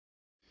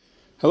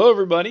Hello,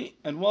 everybody,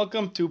 and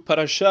welcome to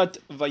Parashat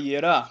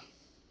Vayera.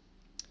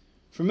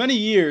 For many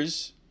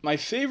years, my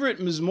favorite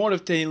Mizmor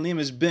of Tehillim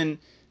has been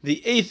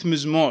the 8th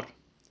Mizmor.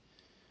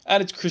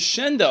 At its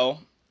crescendo,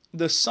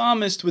 the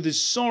psalmist, with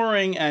his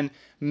soaring and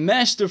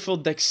masterful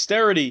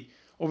dexterity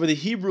over the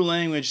Hebrew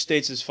language,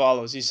 states as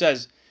follows. He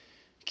says,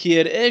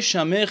 Ki er'eh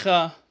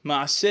shamecha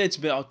ma'aseh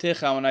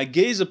tzbe'otecha. When I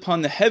gaze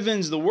upon the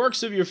heavens, the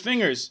works of your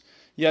fingers,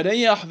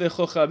 Yareyach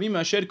ve'chochavim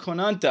asher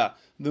konanta,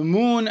 the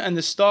moon and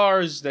the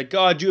stars that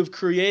God you have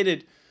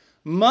created.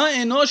 Ma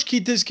enosh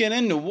ki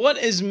tizkerenu. What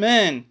is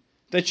man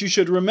that you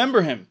should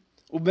remember him?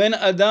 Uben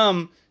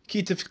adam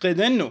ki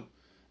tifqedenu.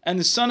 And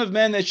the son of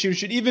man that you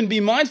should even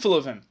be mindful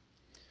of him.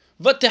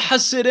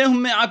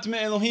 V'tehasirehum me'at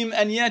me'elohim.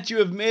 And yet you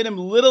have made him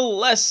little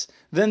less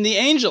than the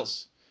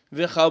angels.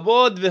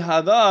 V'chabod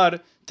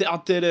v'hadar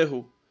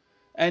te'aterehu.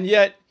 And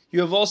yet you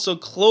have also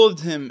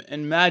clothed him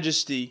in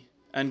majesty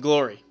and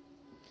glory.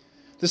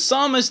 The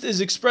psalmist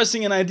is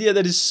expressing an idea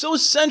that is so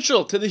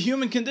central to the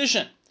human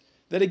condition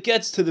that it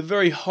gets to the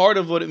very heart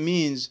of what it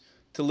means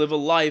to live a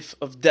life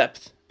of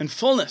depth and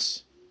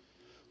fullness.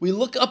 We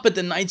look up at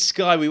the night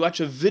sky, we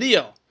watch a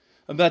video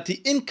about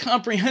the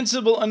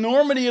incomprehensible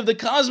enormity of the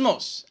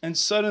cosmos, and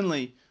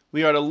suddenly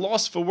we are at a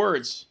loss for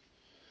words.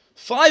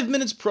 5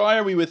 minutes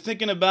prior, we were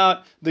thinking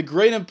about the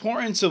great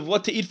importance of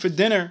what to eat for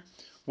dinner,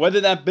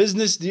 whether that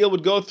business deal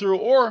would go through,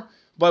 or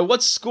by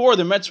what score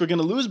the Mets were going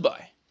to lose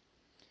by.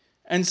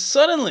 And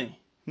suddenly,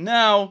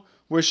 now,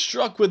 we're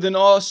struck with an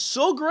awe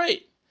so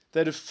great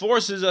that it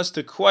forces us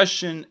to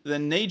question the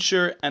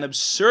nature and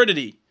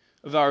absurdity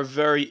of our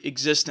very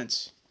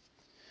existence.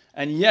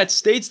 And yet,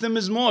 states the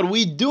Mizmor,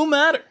 we do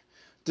matter.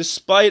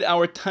 Despite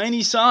our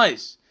tiny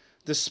size,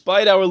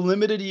 despite our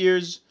limited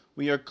years,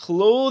 we are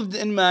clothed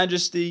in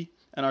majesty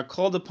and are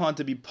called upon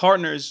to be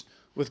partners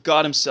with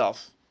God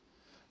Himself.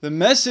 The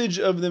message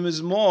of the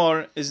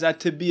Mizmor is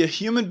that to be a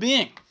human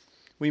being,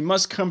 we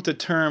must come to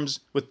terms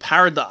with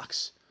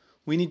paradox.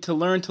 We need to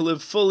learn to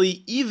live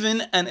fully,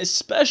 even and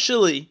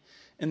especially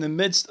in the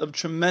midst of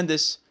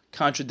tremendous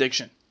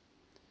contradiction.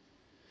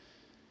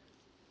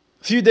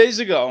 A few days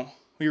ago,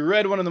 we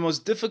read one of the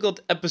most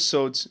difficult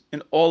episodes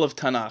in all of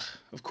Tanakh.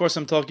 Of course,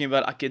 I'm talking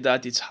about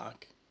Akedat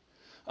Yitzhak.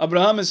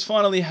 Abraham has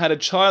finally had a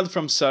child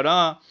from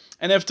Sarah,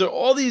 and after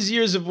all these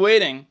years of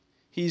waiting,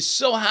 he's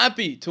so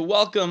happy to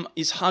welcome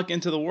Yitzhak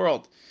into the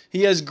world.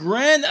 He has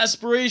grand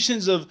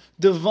aspirations of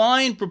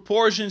divine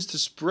proportions to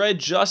spread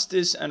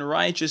justice and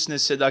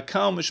righteousness,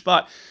 tzedakah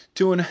mishpat,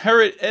 to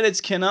inherit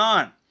Eretz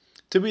Canaan,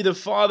 to be the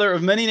father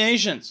of many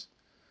nations.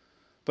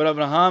 But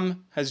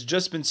Abraham has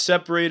just been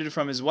separated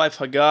from his wife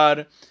Hagar,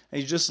 and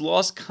he's just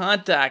lost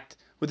contact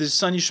with his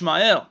son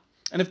Ishmael.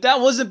 And if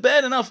that wasn't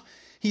bad enough,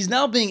 he's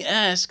now being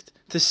asked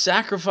to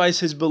sacrifice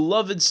his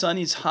beloved son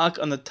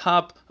Yitzhak on the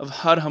top of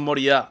Har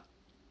HaMoriah.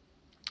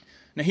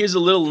 Now here's a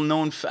little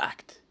known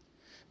fact.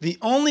 The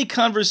only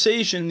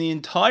conversation in the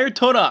entire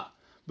Torah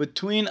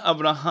between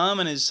Abraham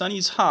and his son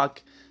Yitzhak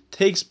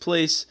takes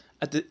place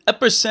at the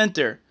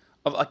epicenter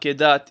of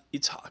Akedat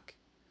Yitzhak.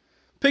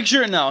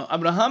 Picture it now.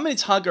 Abraham and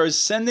Yitzhak are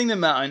ascending the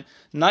mountain,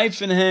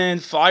 knife in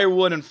hand,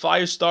 firewood and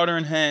fire starter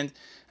in hand,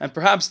 and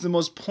perhaps the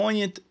most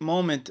poignant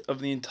moment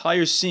of the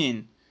entire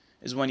scene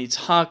is when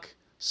Yitzhak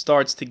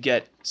starts to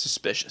get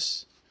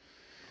suspicious.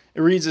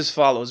 It reads as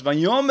follows.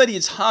 Vayomer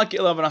Yitzhak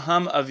el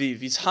Abraham aviv.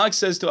 Yitzhak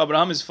says to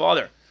Abraham, his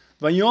father,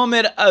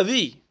 Vayomer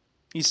avi.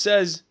 He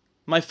says,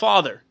 my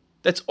father.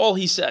 That's all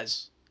he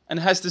says. And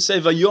has to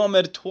say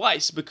Vayomer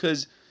twice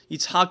because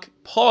Yitzhak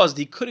paused.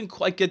 He couldn't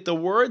quite get the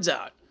words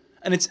out.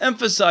 And it's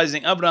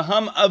emphasizing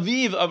Abraham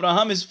aviv,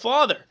 Abraham his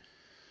father.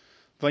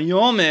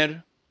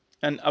 Vayomer,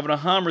 and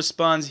Abraham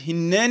responds,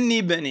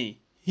 Hineni beni.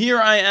 Here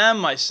I am,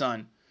 my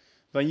son.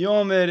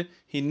 Vayomer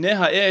hineh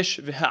ha'esh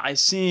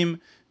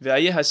v'ha'asim.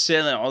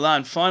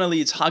 And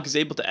finally, Yitzhak is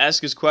able to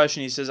ask his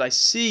question. He says, I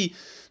see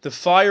the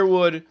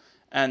firewood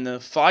and the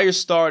fire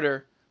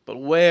starter, but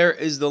where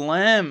is the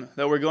lamb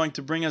that we're going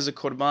to bring as a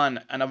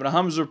korban? And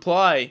Abraham's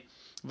reply,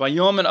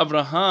 Vayomer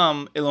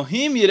Abraham,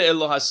 Elohim yireh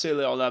lo haseh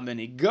le'olah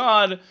beni.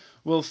 God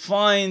will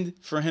find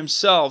for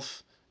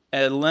himself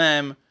a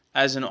lamb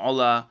as an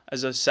olah,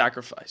 as a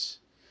sacrifice.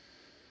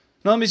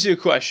 Now let me see a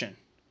question.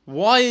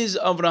 Why is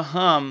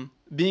Abraham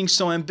being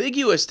so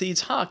ambiguous to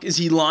Yitzhak? Is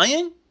he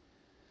lying?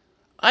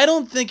 I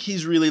don't think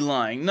he's really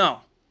lying,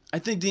 no. I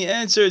think the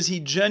answer is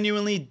he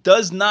genuinely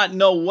does not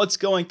know what's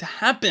going to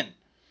happen.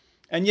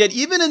 And yet,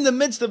 even in the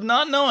midst of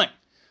not knowing,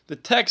 the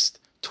text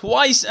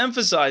twice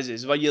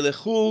emphasizes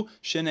Vayelechu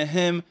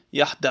shenehem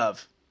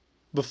yahdav.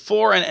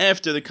 Before and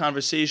after the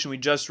conversation we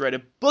just read,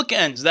 it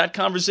bookends that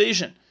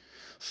conversation.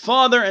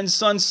 Father and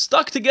son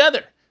stuck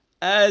together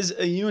as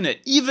a unit,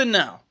 even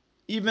now,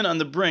 even on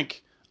the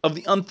brink of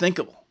the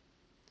unthinkable.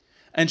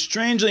 And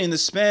strangely, in the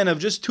span of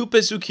just 2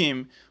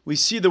 pesukim, we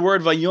see the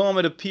word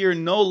Vayomer appear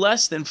no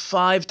less than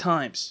 5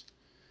 times.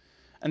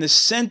 And the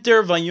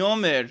center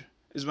Vayomer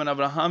is when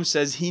Abraham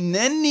says,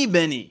 Hineni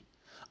beni,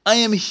 I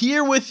am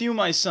here with you,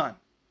 my son.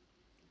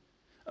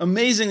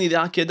 Amazingly, the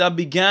Akedah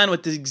began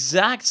with the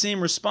exact same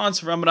response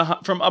from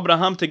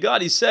Abraham to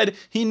God. He said,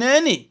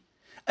 Hineni.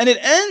 And it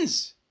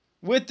ends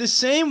with the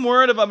same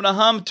word of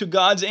Abraham to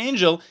God's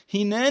angel,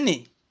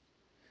 Hineni.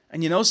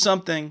 And you know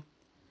something?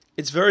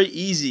 It's very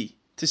easy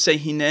to say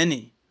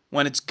Hineni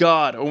when it's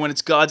God or when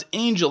it's God's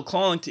angel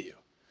calling to you.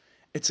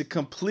 It's a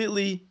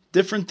completely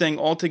different thing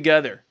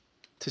altogether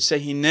to say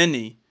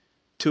Hineni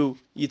to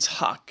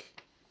Yitzhak.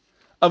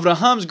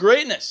 Abraham's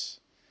greatness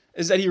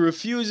is that he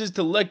refuses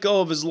to let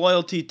go of his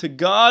loyalty to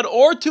God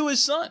or to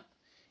his son,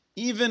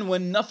 even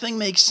when nothing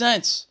makes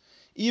sense,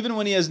 even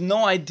when he has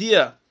no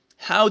idea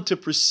how to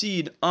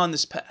proceed on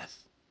this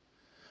path.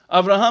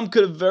 Abraham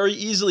could have very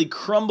easily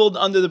crumbled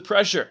under the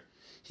pressure.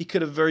 He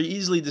could have very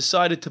easily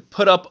decided to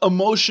put up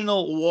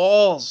emotional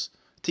walls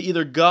to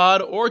either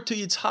God or to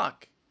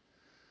Yitzhak.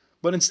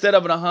 But instead,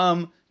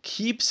 Abraham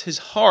keeps his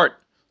heart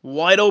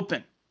wide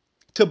open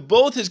to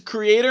both his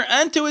creator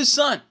and to his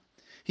son.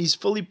 He's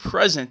fully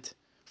present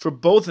for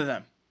both of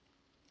them.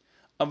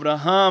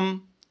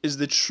 Abraham is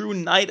the true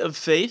knight of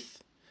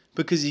faith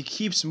because he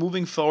keeps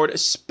moving forward,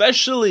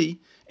 especially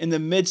in the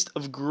midst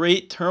of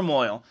great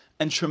turmoil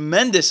and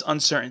tremendous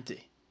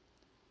uncertainty.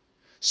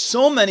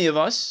 So many of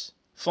us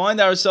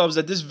find ourselves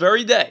at this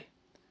very day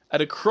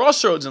at a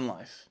crossroads in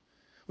life.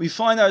 We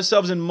find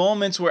ourselves in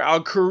moments where our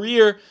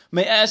career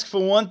may ask for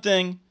one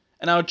thing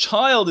and our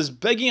child is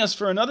begging us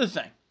for another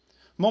thing.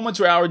 Moments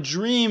where our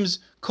dreams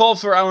call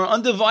for our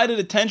undivided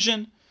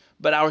attention,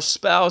 but our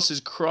spouse is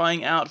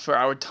crying out for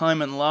our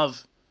time and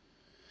love.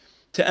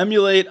 To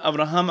emulate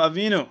Avraham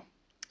Avinu,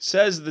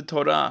 says the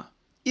Torah,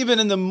 even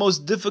in the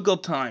most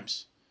difficult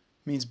times,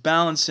 means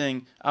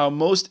balancing our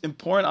most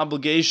important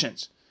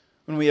obligations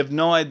when we have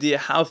no idea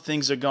how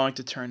things are going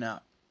to turn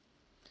out.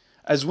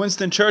 As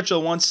Winston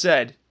Churchill once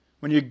said,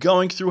 when you're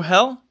going through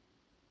hell,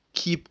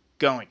 keep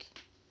going.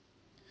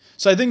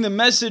 So I think the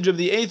message of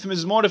the 8th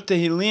Mizmor of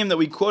Tehillim that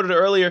we quoted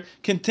earlier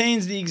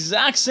contains the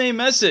exact same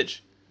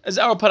message as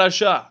our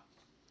parasha.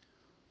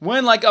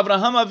 When, like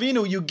Avraham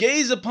Avinu, you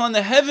gaze upon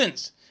the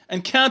heavens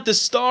and count the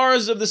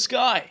stars of the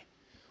sky,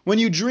 when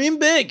you dream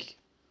big,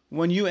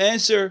 when you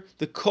answer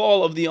the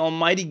call of the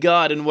Almighty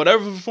God in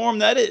whatever form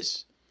that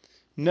is,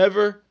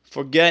 never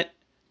forget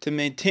to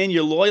maintain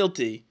your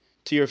loyalty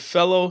to your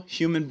fellow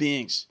human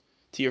beings,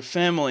 to your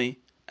family,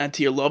 and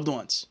to your loved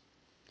ones.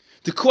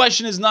 The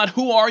question is not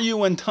who are you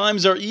when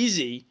times are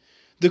easy.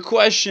 The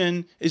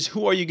question is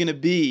who are you going to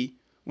be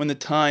when the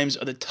times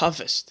are the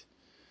toughest.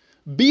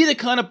 Be the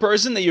kind of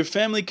person that your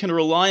family can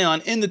rely on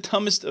in the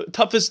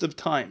toughest of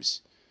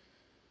times.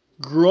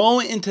 Grow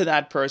into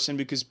that person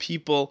because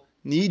people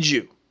need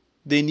you.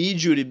 They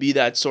need you to be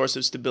that source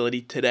of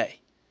stability today.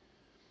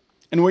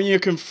 And when you're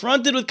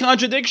confronted with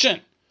contradiction,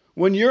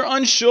 when you're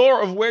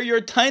unsure of where your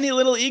tiny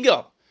little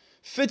ego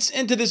fits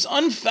into this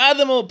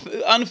unfathomable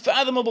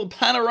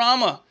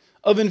panorama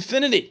of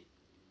infinity,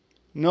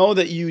 know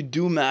that you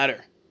do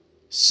matter.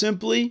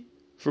 Simply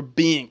for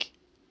being.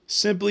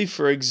 Simply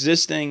for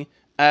existing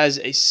as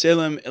a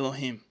Selim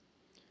Elohim.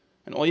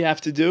 And all you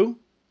have to do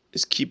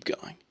is keep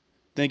going.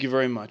 Thank you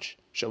very much.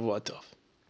 Shavua Tov.